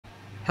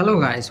Hello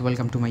guys,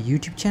 welcome to my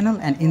YouTube channel,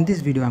 and in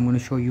this video I'm going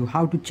to show you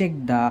how to check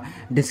the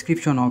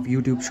description of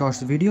YouTube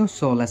Shorts video.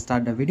 So let's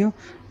start the video.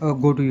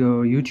 Go to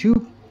your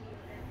YouTube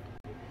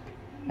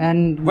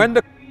and When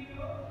the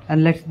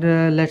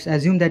let's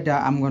assume that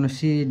I'm going to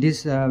see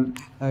this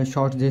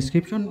short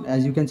description.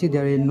 As you can see,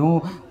 there is no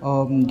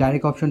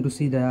direct option to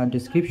see the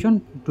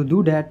description. To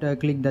do that,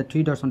 click the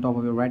three dots on top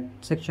of your right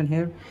section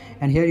here,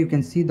 and here you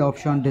can see the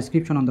option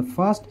description on the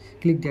first.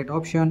 Click that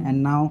option,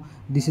 and now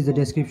this is the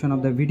description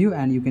of the video,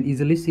 and you can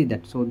easily see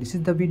that. So this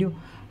is the video.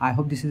 I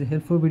hope this is a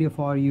helpful video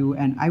for you,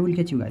 and I will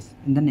catch you guys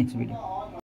in the next video.